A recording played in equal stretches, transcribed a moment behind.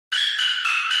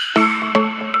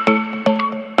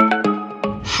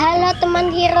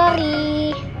teman-teman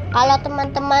Hirori. Kalau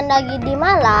teman-teman lagi di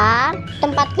Malang,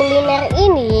 tempat kuliner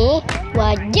ini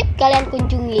wajib kalian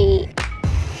kunjungi.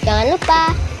 Jangan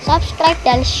lupa subscribe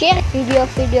dan share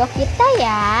video-video kita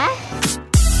ya.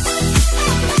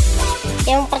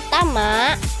 Yang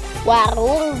pertama,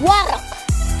 warung wareg.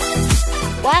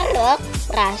 Wareg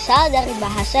berasal dari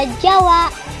bahasa Jawa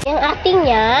yang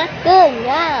artinya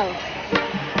kenyang.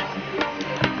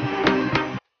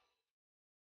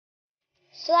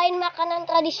 Selain makanan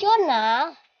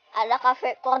tradisional, ada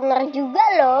cafe corner juga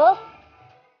loh.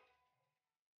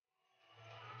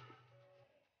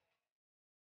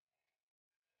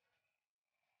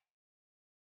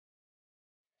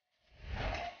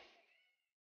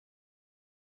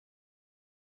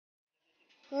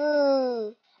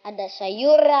 Ada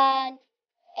sayuran,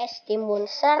 es timun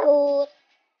serut,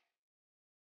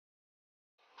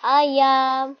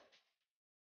 ayam,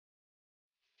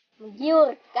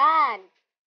 menggiurkan.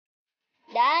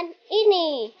 Dan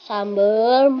ini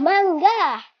sambal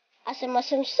mangga,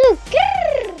 asam-asam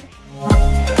seger.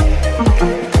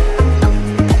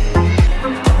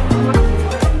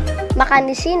 Makan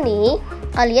di sini,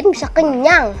 kalian bisa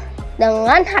kenyang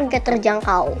dengan harga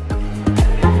terjangkau.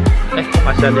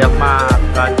 Masih ada yang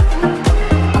makan.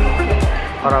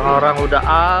 Orang-orang udah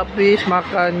habis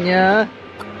makannya.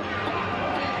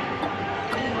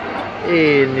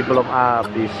 Ini belum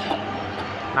habis.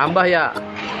 Nambah ya.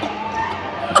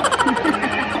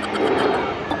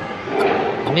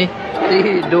 Ini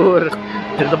tidur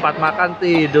di tempat makan,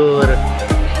 tidur.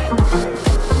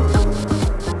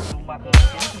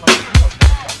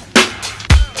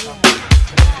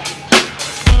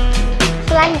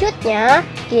 Selanjutnya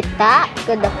kita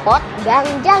ke depot Gang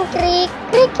Jangkrik.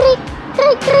 Krik krik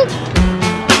krik krik.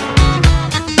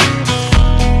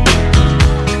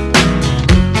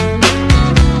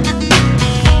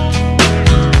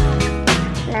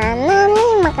 Nana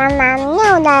nih makanannya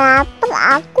udah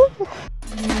lapar aku.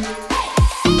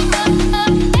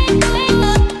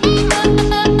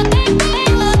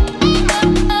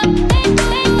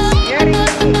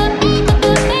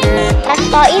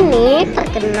 Resto ini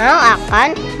terkenal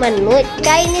akan menu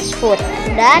Chinese food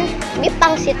dan mie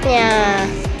pangsitnya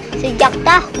sejak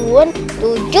tahun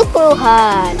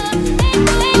 70-an.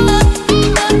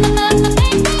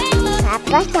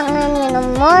 Lapar jangan minum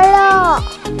mulu,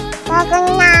 mau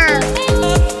kenyang.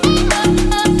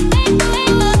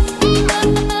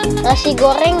 Nasi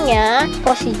gorengnya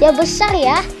porsinya besar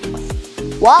ya.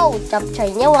 Wow,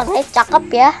 capcaynya warnanya cakep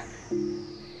ya.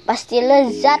 Pasti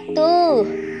lezat tuh.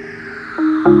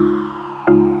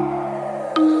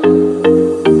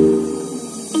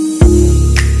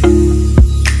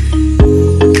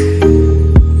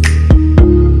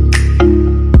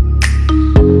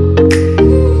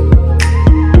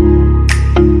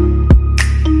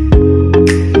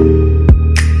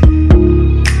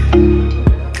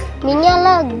 Minyak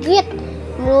legit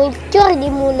meluncur di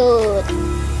mulut.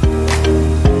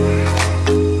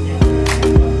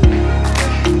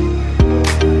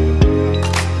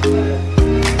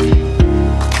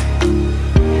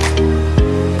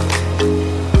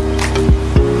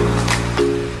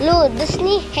 Ludes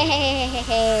nih,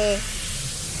 hehehehe.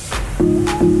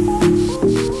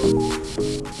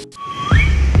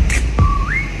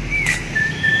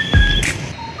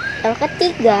 Yang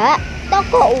ketiga,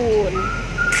 toko Un.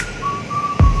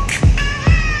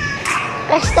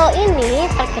 Resto ini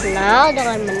terkenal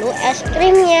dengan menu es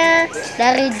krimnya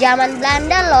dari zaman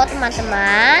Belanda loh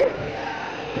teman-teman.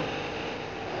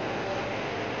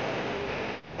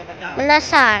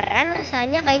 Penasaran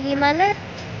rasanya kayak gimana?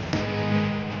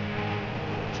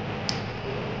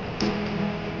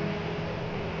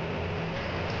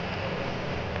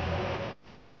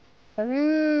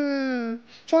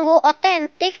 Sungguh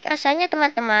otentik rasanya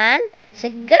teman-teman,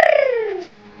 seger.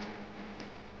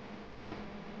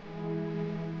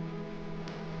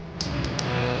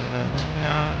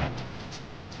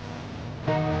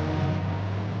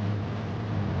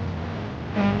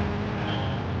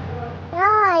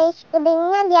 Guys,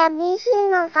 pudingnya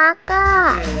dihabisin loh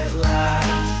kakak.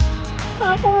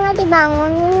 Aku nggak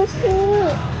dibangunin sih.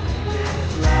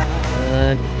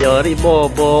 Teori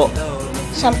bobo.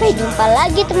 Sampai jumpa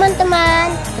lagi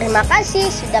teman-teman. Terima kasih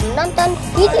sudah menonton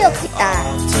video kita.